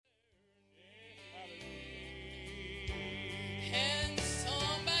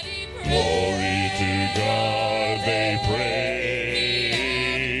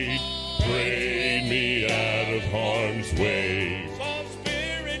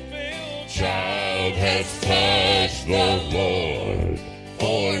child has touched the Lord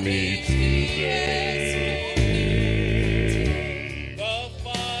for me today. The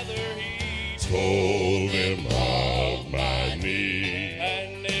Father, he told him of my need,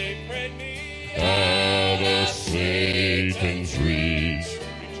 and they prayed me out of Satan's reach.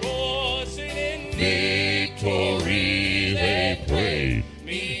 Rejoicing in victory, they prayed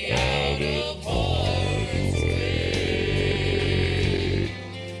me out of harm's way.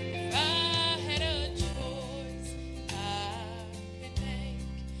 If I had a choice, I could make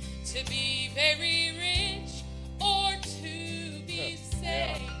to be very rich or to be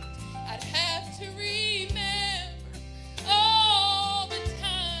saved. I'd have to remember all the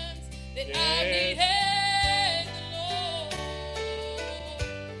times that I needed the Lord,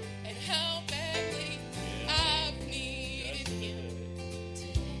 and how badly I've needed Him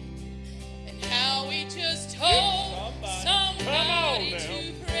today, and how we just told somebody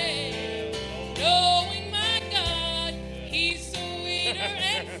to pray, knowing my God, He's sweeter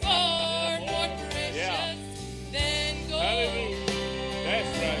and far more precious than gold.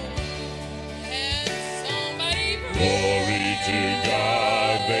 That's right. And somebody Glory to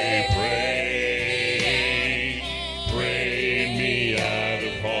God, they prayed me out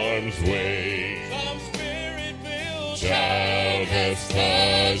of harm's way. Some spirit-filled child has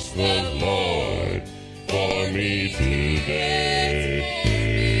touched the Lord for me today.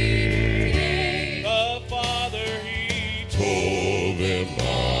 The Father, he told them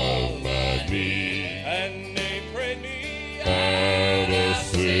of my need, and they prayed me out of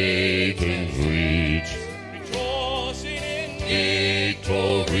Satan's reach. Rejoicing in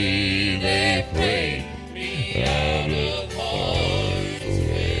victory, they prayed me out of harm's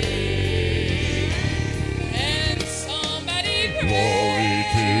way. and somebody Glory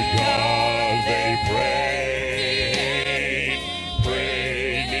to God, they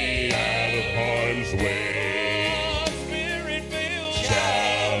prayed me out of harm's way. Spirit-filled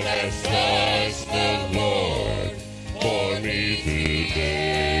child has touched the Lord for me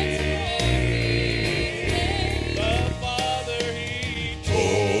today. The Father, he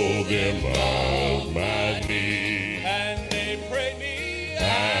told them of my need, and they prayed me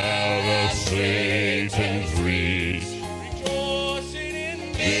out of Satan's reach. Rejoicing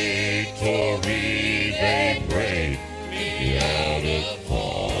in victory, they prayed me out of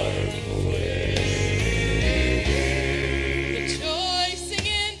harm's way. rejoicing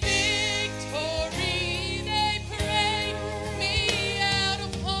in victory, they prayed me out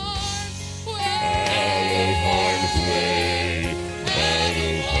of harm's way. Out of harm's way, out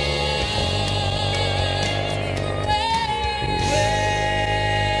of harm's way.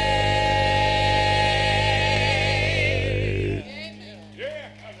 Yeah.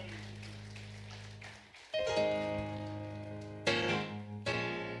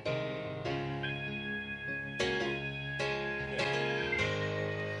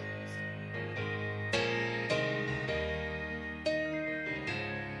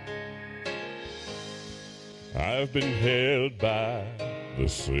 I've been held by the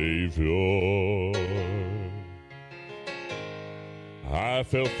Savior. I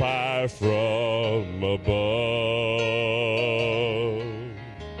felt fire from above.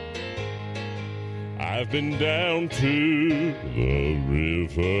 I've been down to the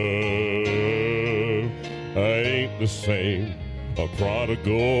river. I ain't the same, a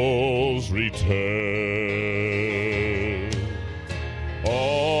prodigal's return.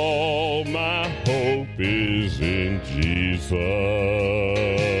 All my hope is in Jesus.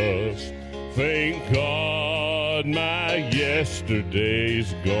 Thank God my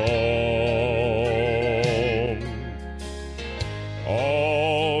yesterday's gone.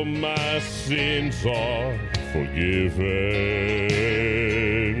 All my sins are forgiven.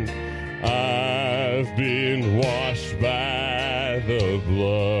 I've been washed by the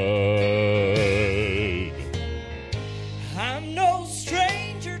blood. I'm no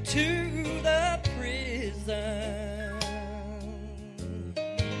stranger to the prison.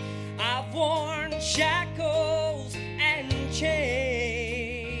 I've worn shackles and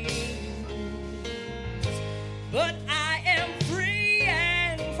chains, but I am free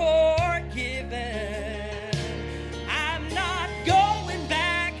and forgiven. I'm not going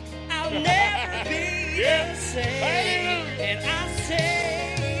back. I'll never be the same. And I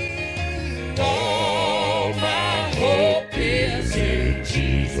say, All my hope is in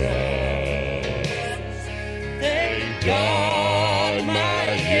Jesus. Thank God my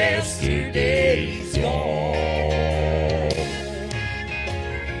yesterday's gone.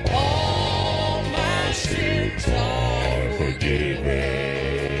 All my sins are forgiven.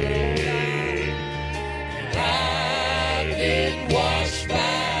 I've been washed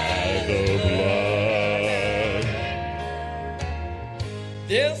by the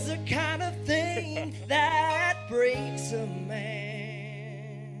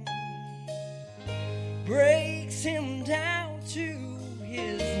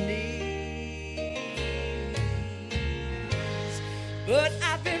his knees. But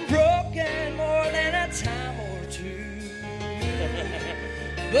I've been broken more than a time or two.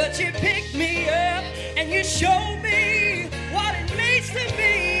 But you picked me up and you showed me what it means to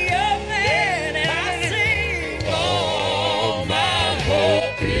be a man. And I sing, all my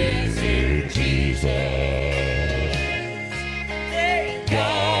hope is in Jesus. Thank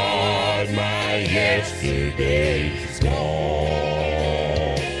God my yesterday's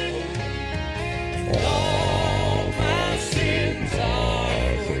gone. All my sins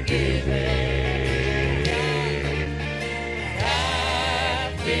are forgiven.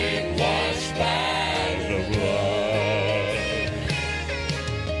 I've been washed by the blood.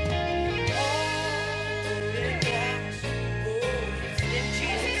 In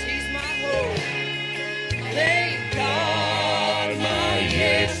Jesus, he's my hope. Thank God my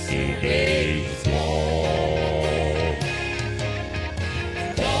yesterday's gone.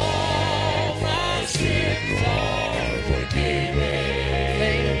 All my sins are forgiven.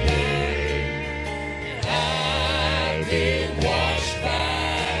 I've been washed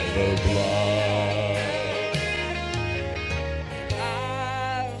by the blood.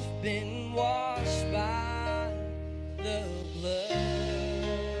 I've been washed by the blood.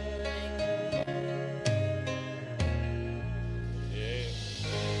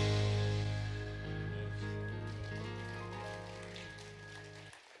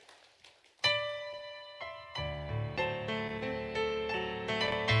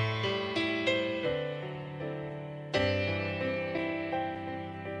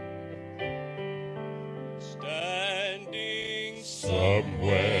 Standing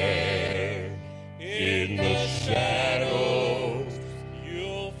Somewhere in the shadows,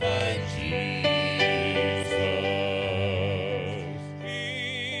 you'll find Jesus,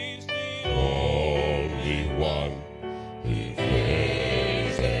 He's the only one who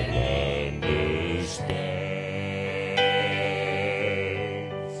cares and understands.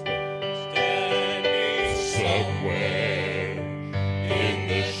 standing Somewhere in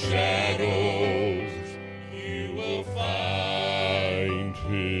the shadows, you will find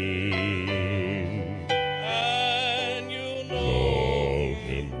him. and you'll know Know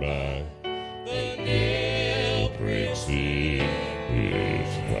him by the nail prints in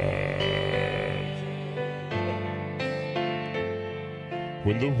his hand.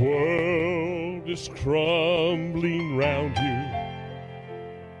 When the world is crumbling round you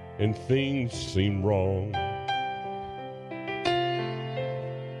and things seem wrong,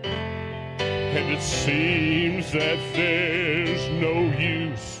 and it seems that there's no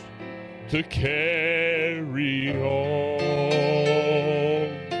use to carry on,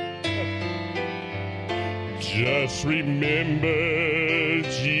 just remember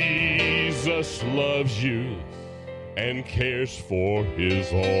Jesus loves you and cares for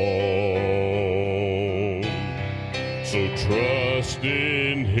his own. So trust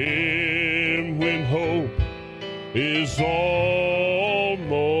in him when hope is almost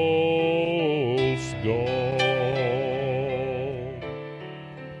gone.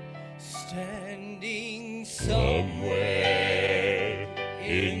 standing Somewhere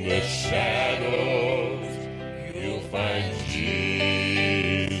in the shadows, you'll find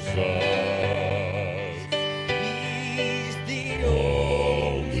Jesus, He's the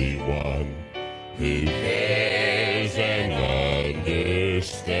only one who cares and understands.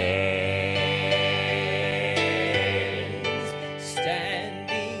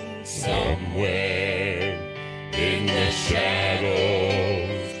 standing Somewhere in the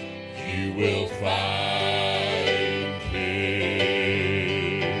shadows, you will find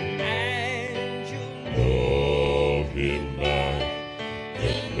him. and you'll Know him by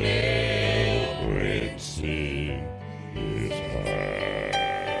the nail prints in his hand.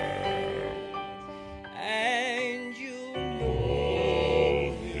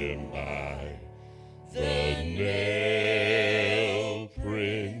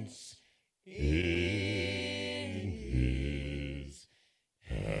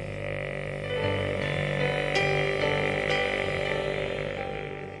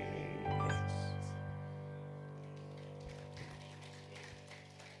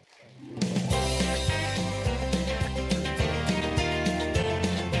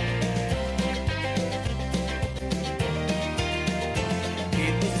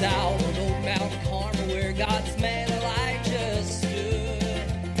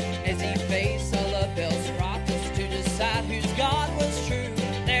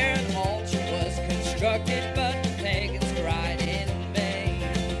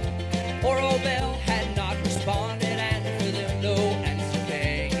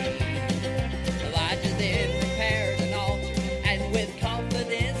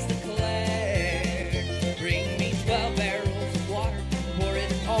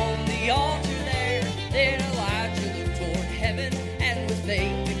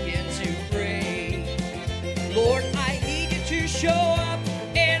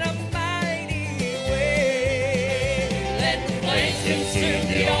 consume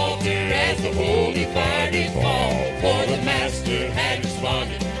the altar as the holy fire did fall. For the master had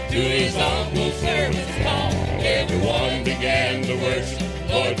responded to his humble servant's call. Everyone began to worship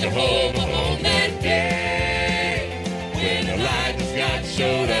Lord Jehovah on that day, when Elijah's God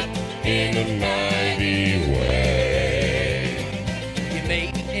showed up in a mighty way. You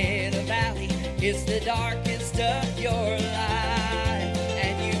may be in a valley, it's the darkest of your life,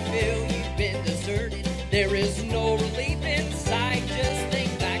 and you feel you've been deserted. There is no relief in sight. Just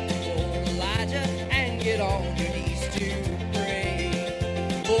think back to old Elijah and get on your knees to pray.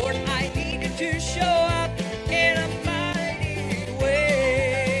 Lord, I need you to show up in a mighty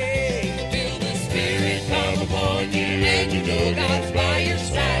way. Feel the Spirit come upon you, and you know God's by your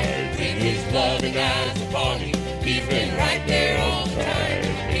side. With His loving eyes upon you, He's been right there all the time.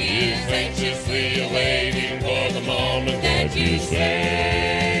 He is anxiously awaiting for the moment that you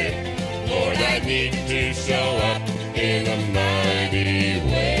say, Lord, I need you to show up in a mighty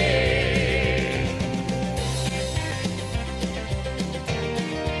way.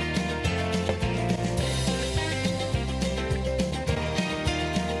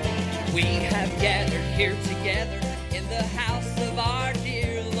 We have gathered here together in the house of our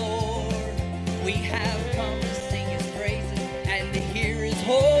dear Lord. We have come to sing His praises and to hear His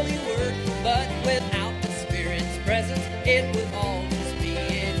holy word, but without the Spirit's presence, it would all just be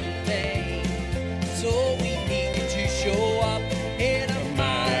in vain. So we need you to show up in a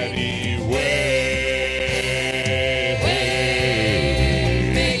mighty way.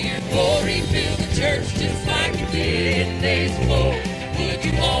 May your glory fill the church just like you did in days of old. Would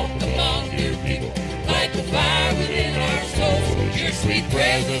you walk among your people like the fire within our souls? Your sweet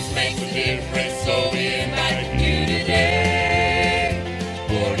presence makes a difference, so we invite you today.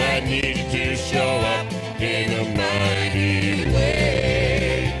 Lord, I need you to show up in a mighty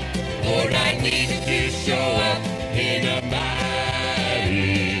way. Lord, I need you to show up in a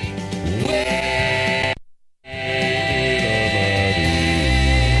mighty way.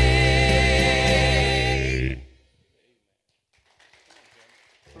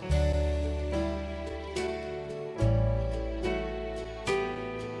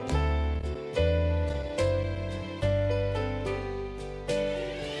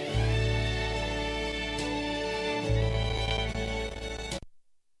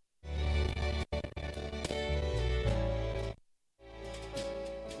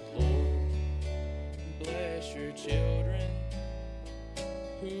 Bless your children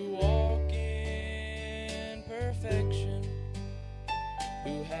who walk in perfection,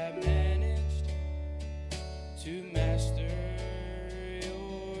 who have managed to master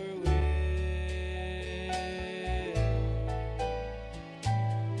your will.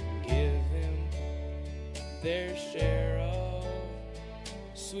 Give them their share of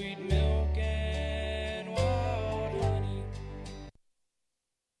sweet milk and wild honey.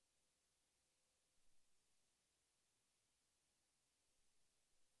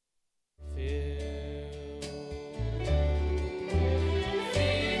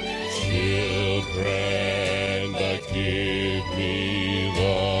 Children that give me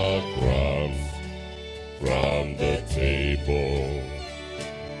the crumbs from the table,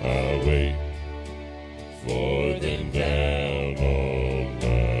 I wait for them down on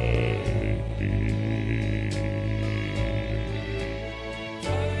my feet.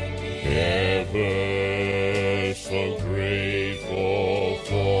 Ever so grateful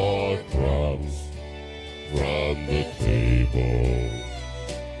for crumbs from the table,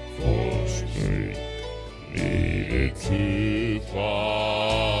 for strength needed to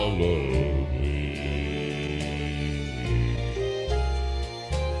follow me.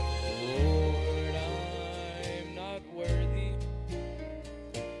 Lord, I'm not worthy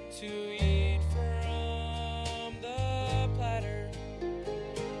to eat from the platter,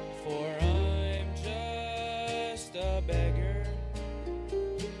 for I'm just a beggar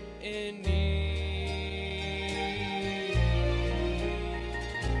in need.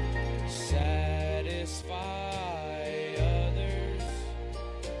 Satisfy others,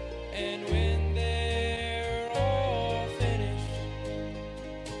 and when they're all finished,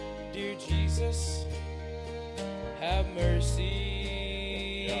 dear Jesus, have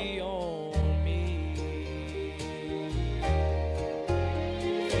mercy on me.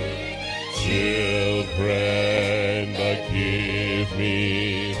 Children that give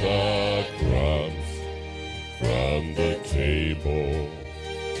me the crumbs from the table,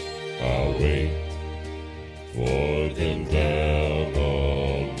 I'll wait for them down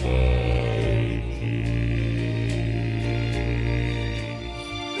on my knees.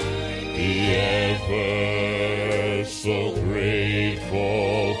 Be ever so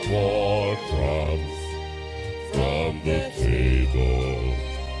grateful for crumbs from the table,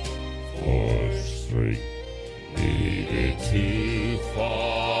 strength needed to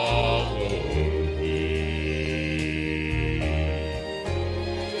follow thee.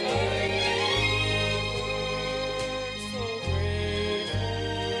 So great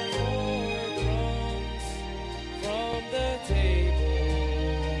crumbs from the table.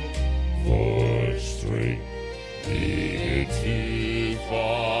 For strength needed to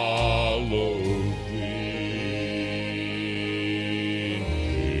follow thee.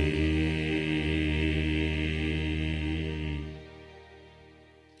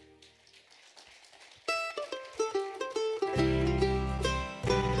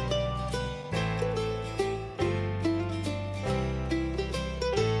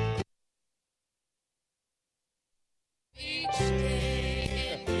 Each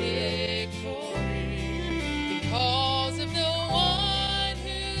day in victory, because of the one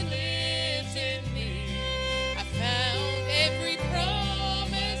who lives in me, I found every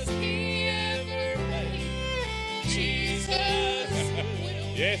promise he ever made. Jesus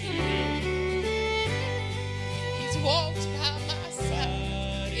will. Yes, he will. He's walked by my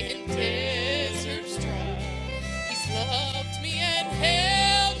side in deserts dry. He's loved me and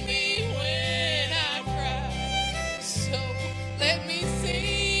held me when I cried. So let me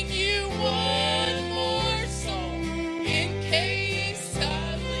sing you one more song in case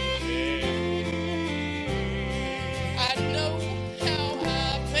I leave. I know how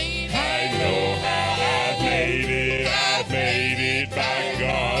I made it. I know how I made it. I made it by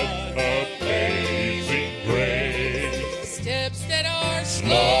God's amazing grace. Steps that are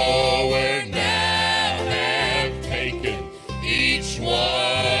Slower now have taken each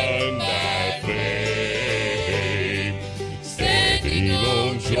one by faith. Standing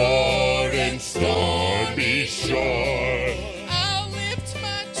on Jordan's stormy shore, I'll lift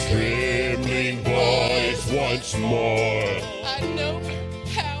my trembling voice once more. I know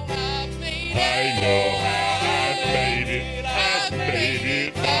how I made it. I know how I made it. I made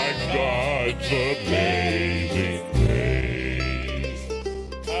it by God's amazing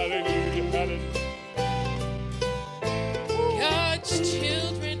grace. Hallelujah, hallelujah. God's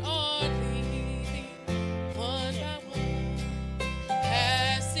children are leaving one by one,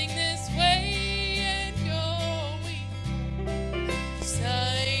 passing this way and going.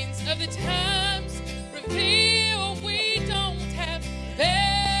 Signs of the times reveal we don't have very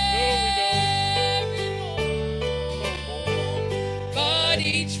long, but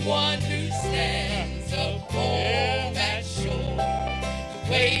each one who stands upon that shore,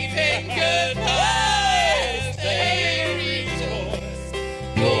 waving goodbye as they rejoice.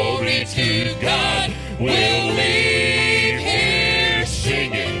 Glory to God, we'll leave here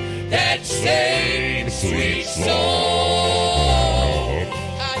singing that same sweet song.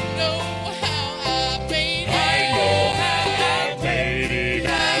 I know how I made it. I know how I made it.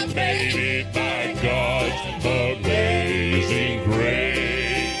 I made it by God's amazing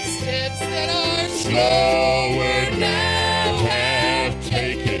grace. Steps that are Slower now have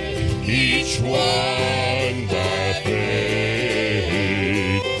taken each one by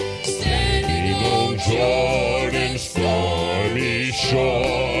faith. Standing on Jordan's stormy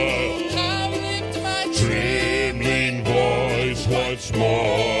shore, I'll lift my trembling voice once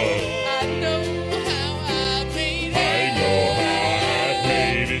more. I know how I made it. I know how I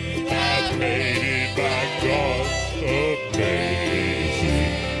made it. I made it by God's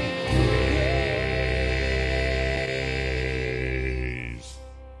amazing grace.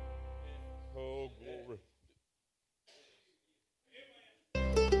 Oh, glory.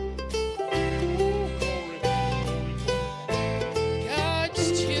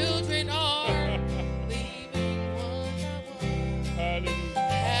 God's children are leaving one by one, Hallelujah.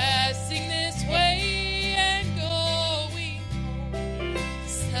 passing this way and going home.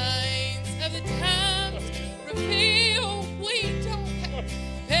 Signs of the times reveal we don't have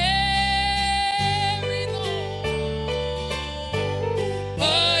very long,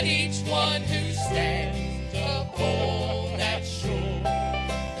 but each one who stands upon that shore,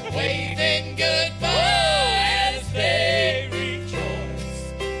 waving goodbye as they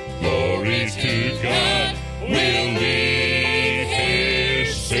rejoice. Glory to God, we'll leave here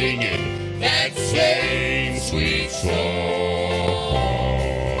singing that same sweet song.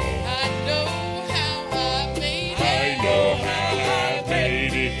 I know how I made it. I know how I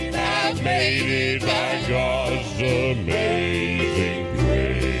made it. I made it by God's amazing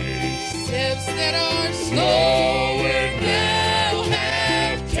grace. Steps that are Slower now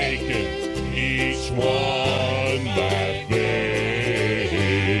have taken each one by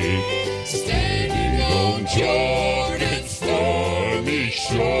faith. Standing on Jordan's stormy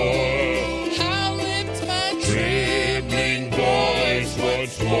shore, I'll lift my trembling voice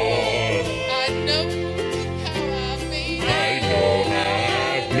once more. I know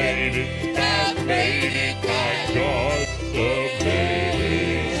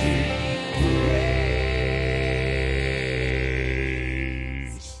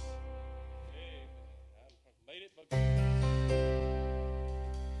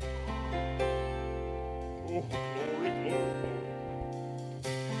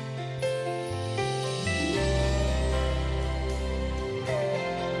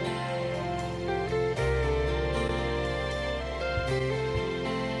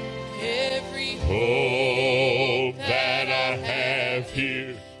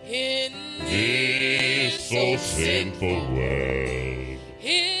in this so sinful world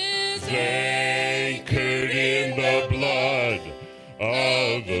is anchored in the blood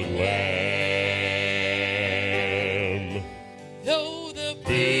of the Lamb. though the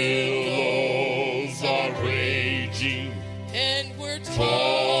Billows are raging, and we're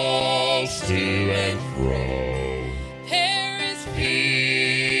tossed to and fro. there is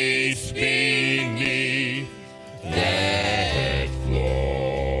Peace beneath that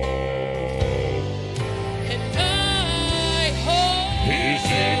flow. and my hope Is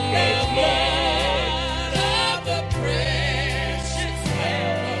in the blood of the precious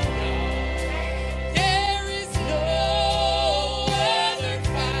Lamb of God. There is no other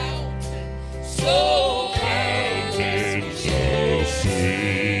fountain so fountain so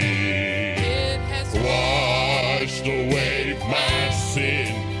sweet. it has Washed away my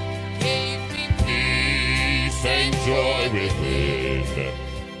sin, gave me peace and joy within.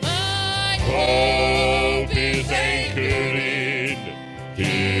 my Hope is anchored in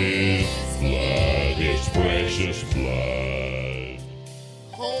His blood, His precious blood.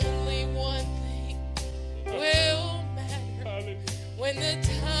 Only one thing will matter when the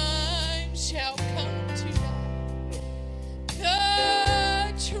time shall come to die.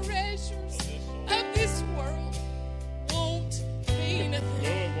 The treasures of this world won't mean a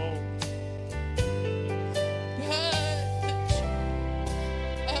thing, but the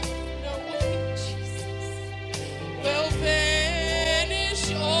joy of knowing Jesus will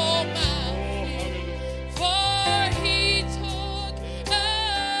vanish all my fear. For He took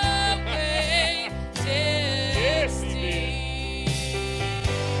away destiny,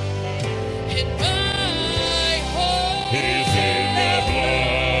 and my hope Is in the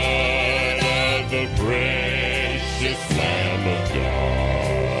blood of the precious Lamb of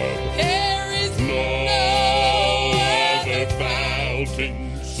God. there is No other fountain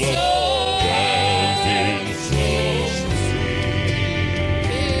so sweet.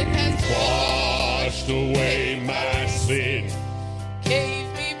 it has Washed away my sin, gave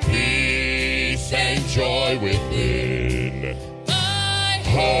me peace and joy within. my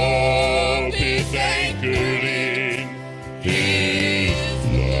Hope is anchored in His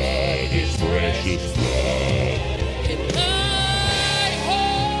blood, His precious blood. and my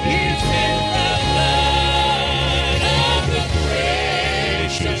hope Is in the blood of the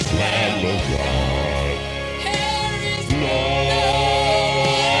precious Lamb of God. there is No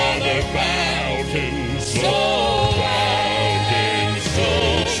other fountain so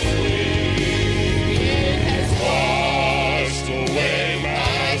sweet. Washed away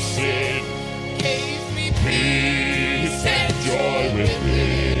my sin, gave me peace and joy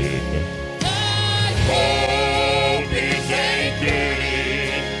within. my Hope is anchored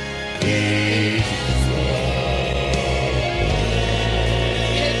in His blood.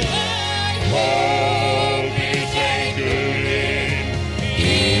 and my Hope is anchored in His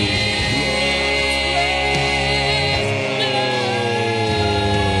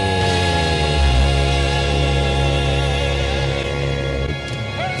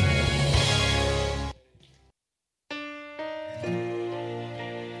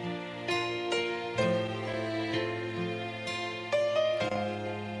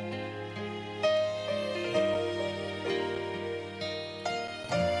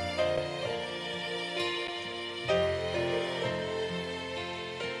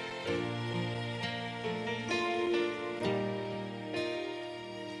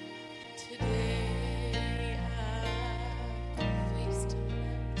Today I'm faced to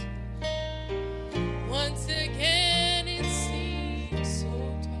let. Once again it seems so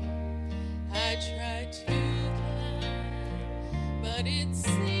tall. I tried to climb, but it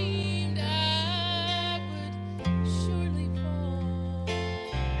seemed I would surely fall.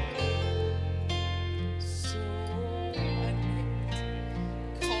 So I knelt,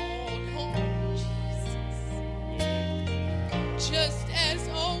 called home Jesus. Just as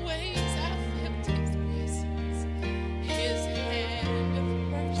always, I felt His presence. His hand of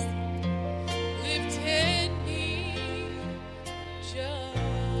mercy lifted me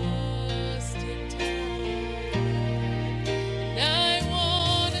just in time. And I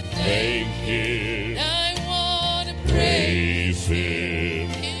want to Thank Him, I want to praise praise Him.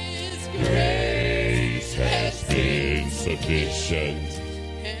 His Grace has been sufficient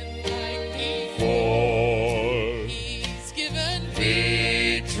and like me, for He's given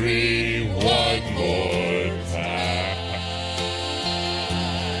victory one more time.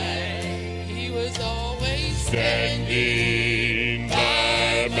 He was always Standing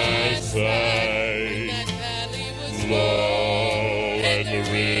by my side, that valley was low and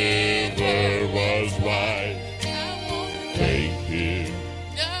the river was wide. I want to Thank Him,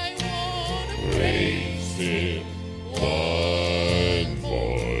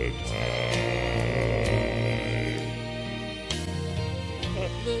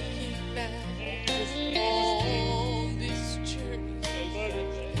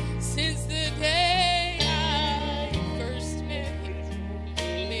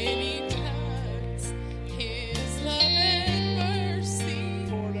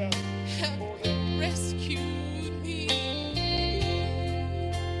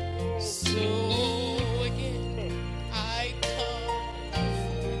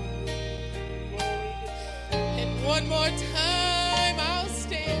 one more time, I'll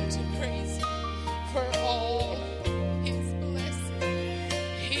stand to praise him for all his blessings.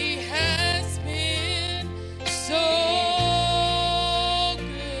 He has been so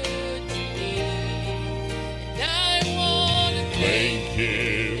good to me. And I want to Thank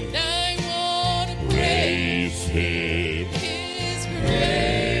him. and I want to praise Praise him. his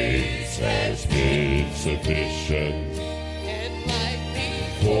Grace has been sufficient and like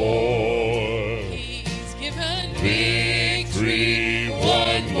before, for he's given victory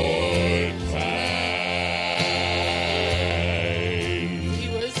one more time. He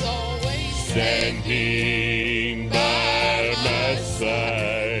was always Standing by my when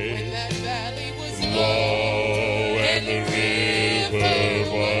side, that valley was low and the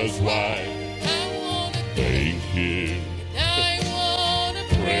river was wide. I want to Thank him. I want to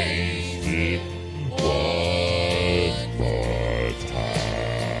Praise praise him one more time.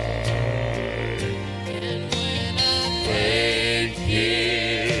 and when I Thank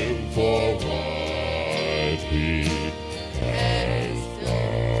him for what he has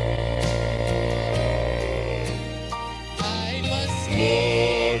done. I must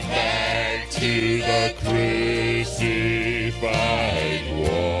Look back to the crucified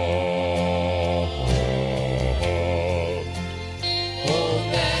wall.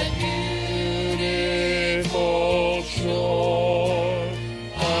 On that beautiful shore,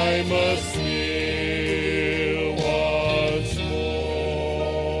 I must kneel once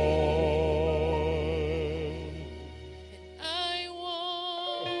more. I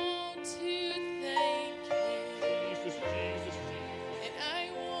want to thank him Jesus, Jesus, and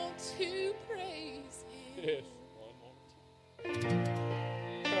I want to praise him.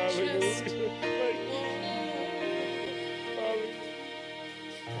 yes. Hallelujah. Thank you. Hallelujah.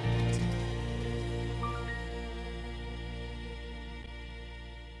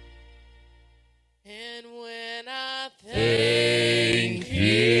 And when I Thank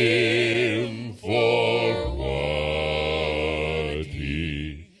him for what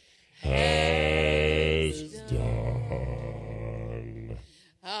he has done.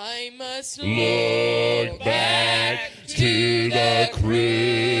 I must Look back to the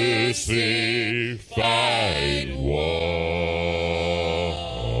crucified one.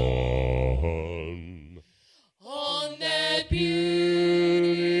 on that Beautiful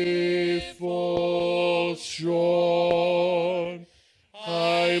shore,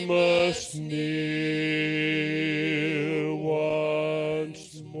 I must kneel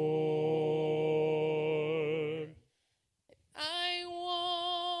once more. I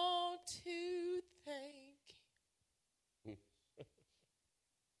want to thank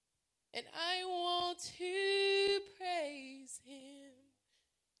and I want to praise him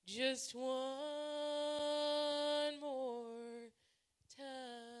just one more time.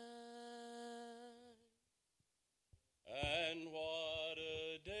 And what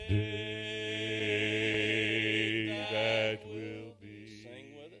a day That will be.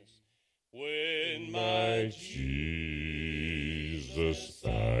 Sing with us. When My Jesus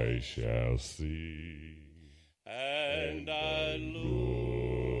I shall see, and I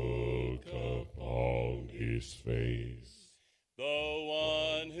look upon his face, the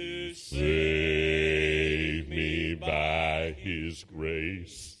one who save me by his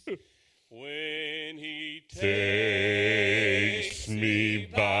grace, when he takes me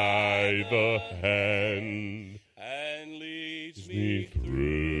by the hand, and leads me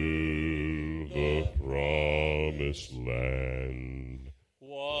through the promised land.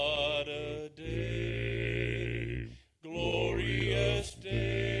 What a day, Glorious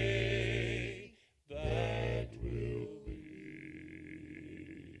day that will be.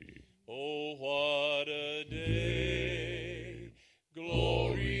 Oh, what a day,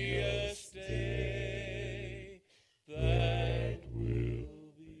 glorious day that Will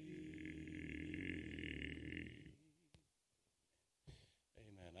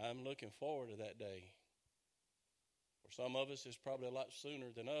Amen. I'm looking forward to that day. For some of us, it's probably a lot sooner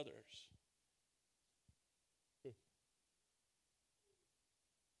than others.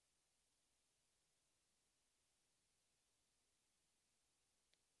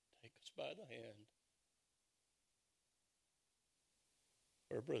 Take us by the hand.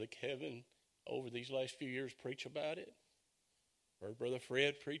 Heard Brother Kevin over these last few years preach about it. Heard Brother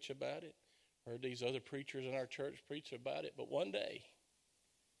Fred preach about it. Heard these other preachers in our church preach about it. But one day,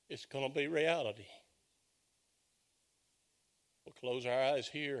 it's going to be reality. We'll close our eyes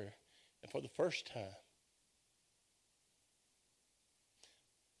here, and for the first time,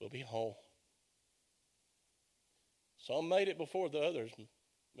 we'll be home. Some made it before the others,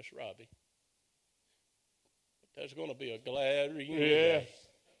 Miss Robbie. But there's going to be a glad reunion. Yeah.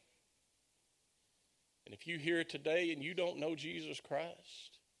 And if you here today and you don't know Jesus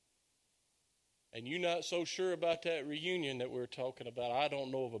Christ, and you're not so sure about that reunion that we're talking about, I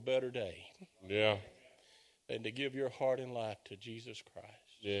don't know of a better day Yeah. than to give your heart and life to Jesus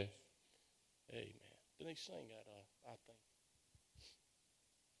Christ. Yeah. Amen. Didn't they sing that? I think.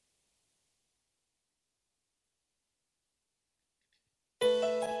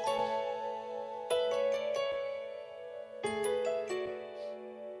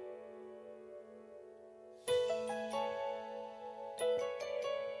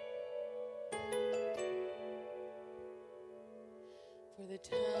 For the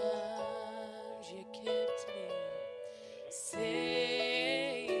times you kept me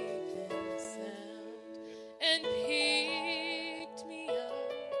safe and sound and picked me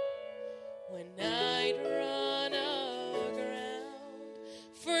up when I'd run aground,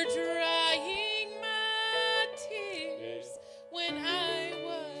 for drying my tears when I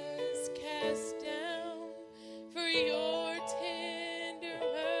was cast down, for your tender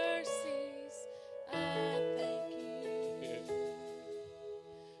mercies I thank you.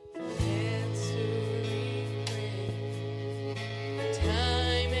 Answering prayer,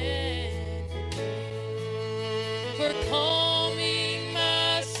 time and again, for calming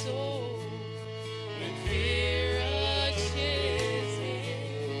my soul when fear rushes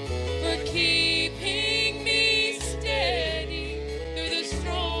in, for keeping me steady through the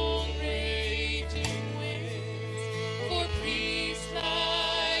strong raging winds, for peace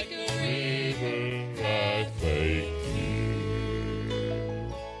like a river. I thank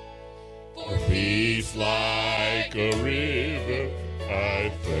you. For Peace like a river,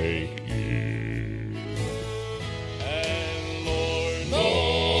 I thank you. And Lord,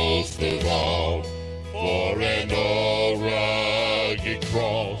 Most of all, for an all rugged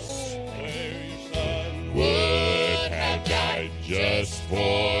cross where your Son would have died just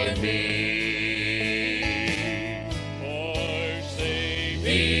for me. forsake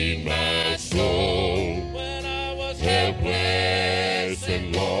In my soul, when I was helpless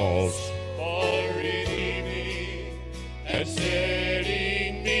and lost, for redeeming and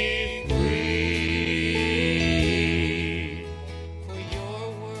setting me free. For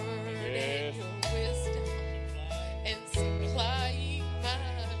your word and your wisdom and supplying my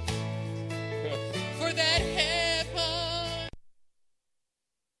need, for that heaven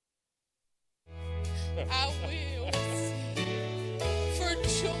I will sing, for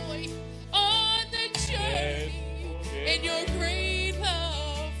joy on the journey and your great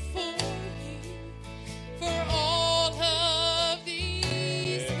love for me, for all of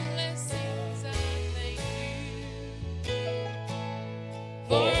these blessings I thank you.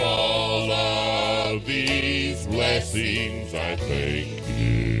 For all of these blessings, I thank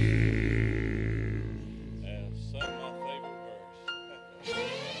you. and sung my favorite verse.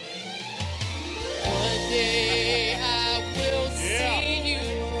 One day I will see you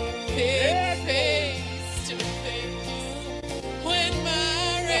face to face. When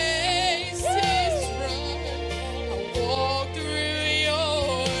my race is run, I'll walk through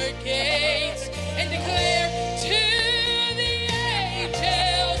your gates and declare to the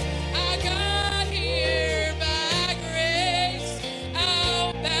angels, I got here by grace.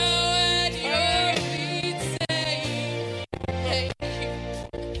 I'll bow at your feet saying, thank you.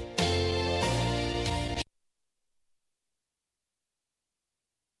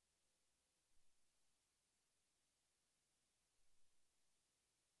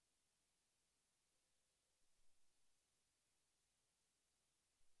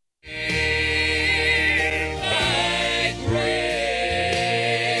 By grace,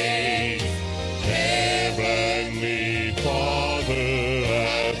 Heavenly Father,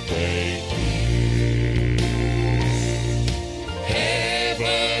 I thank you.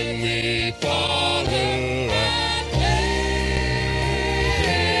 Heavenly Father, I thank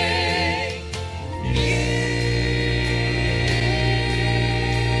you.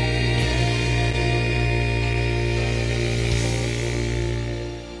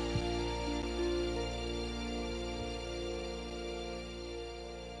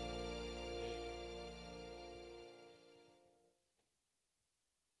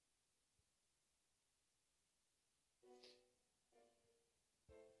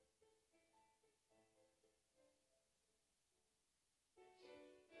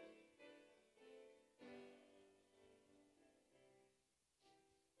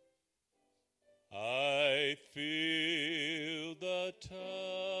 I feel the touch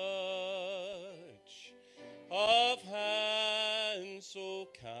of hands so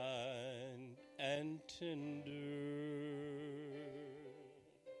kind and tender.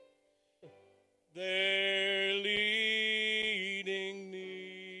 They're leading me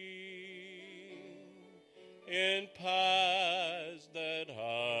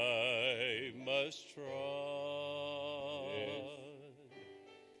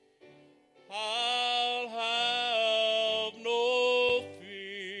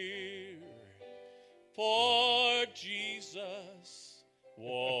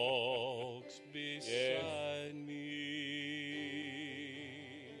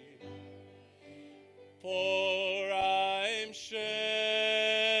For I'm sheltered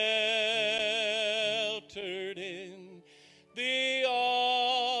in the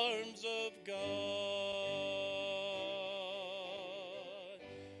arms of God.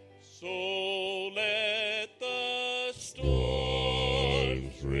 So let the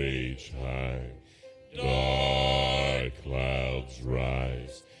storms rage high, dark clouds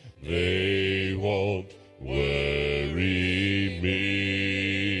rise, they won't worry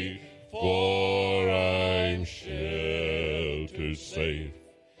me, for I'm sheltered safe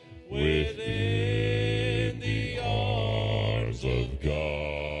within the arms of God.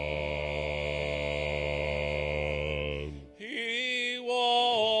 He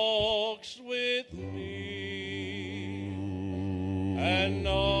walks with me, and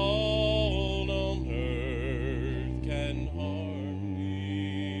all on earth can harm me.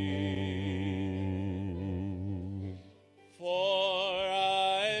 For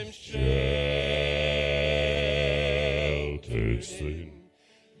I'm sheltered in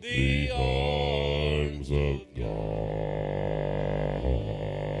the arms of God.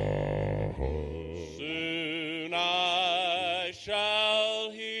 Soon I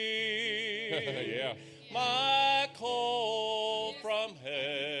shall hear my call from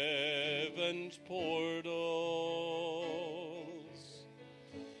heaven's portals.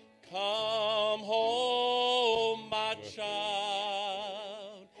 Come home, my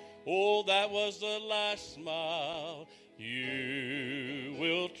child. Oh, that was the last smile you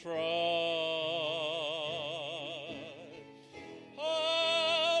will try.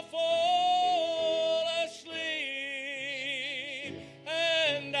 I'll fall asleep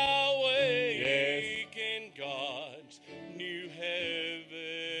and I'll wake in God's new heaven.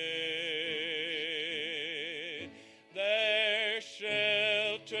 Their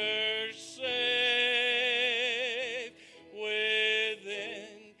shelter safe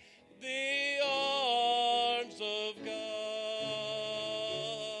within the arms of God.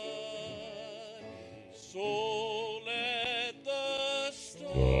 So let the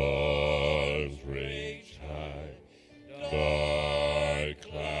storms rage high, dark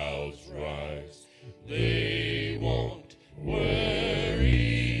clouds rise, they won't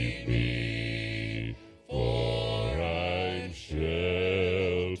worry me, for I'm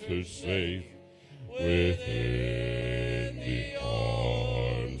sheltered safe within the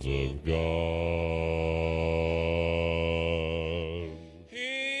arms of God.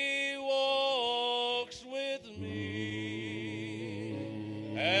 He walks with me,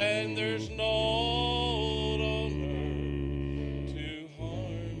 and there's naught on earth to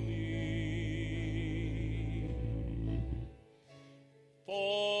harm me.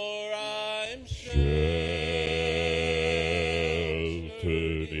 For I'm sheltered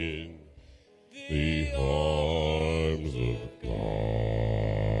in the arms of God.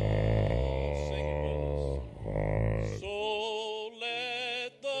 So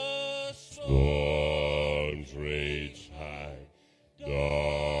let the storms rage high,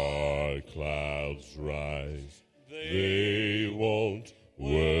 dark clouds rise, they won't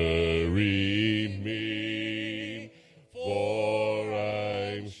worry me, for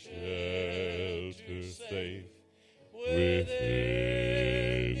I'm sheltered safe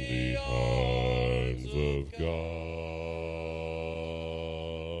within the arms of God.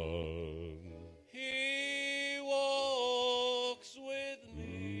 He walks with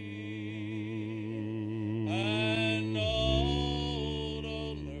me, and all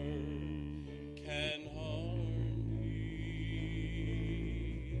on earth can harm me.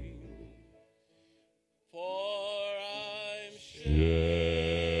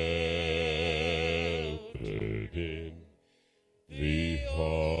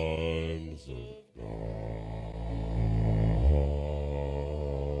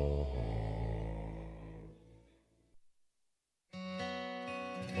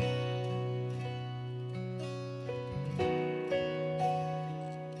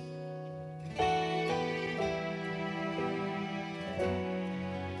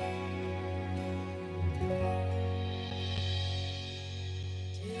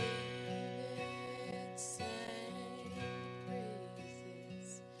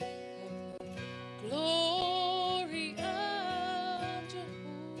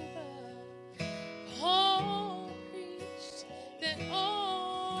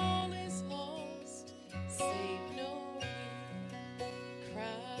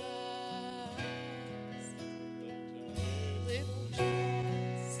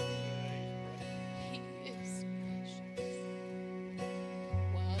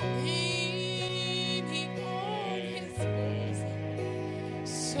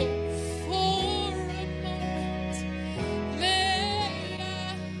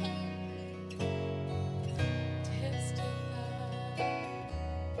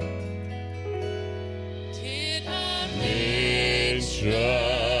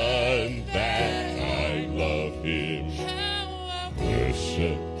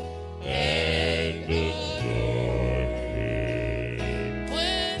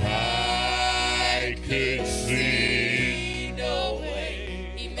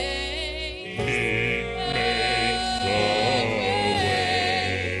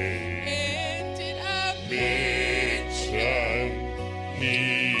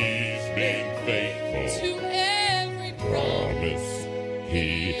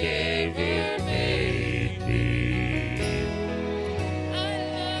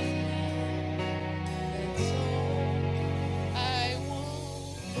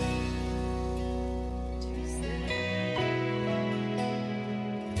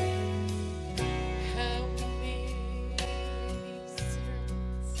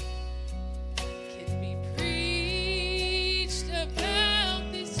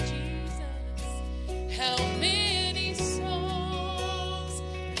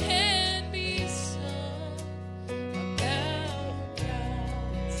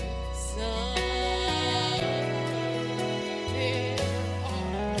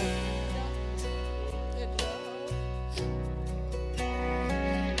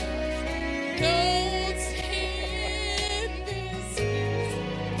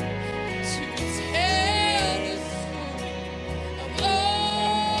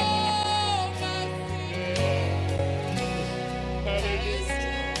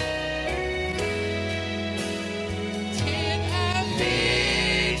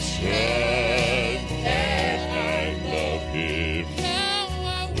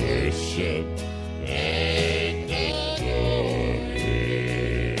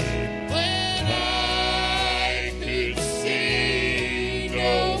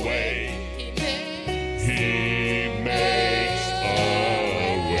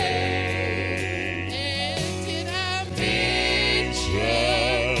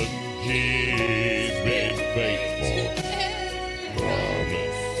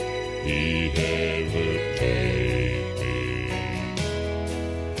 He ever paid me.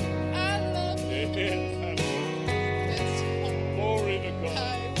 I love you. Yes, That's all glory to God. I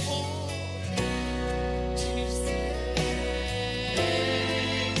want to say.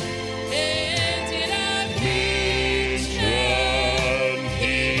 And did I Mention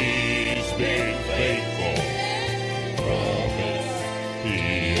He's been faithful. Promise He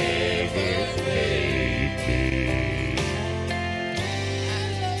ever paid me.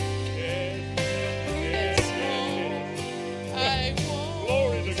 That's all I want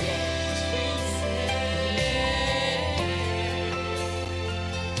Glory to God. to say.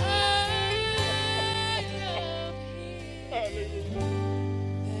 I love you. Hallelujah.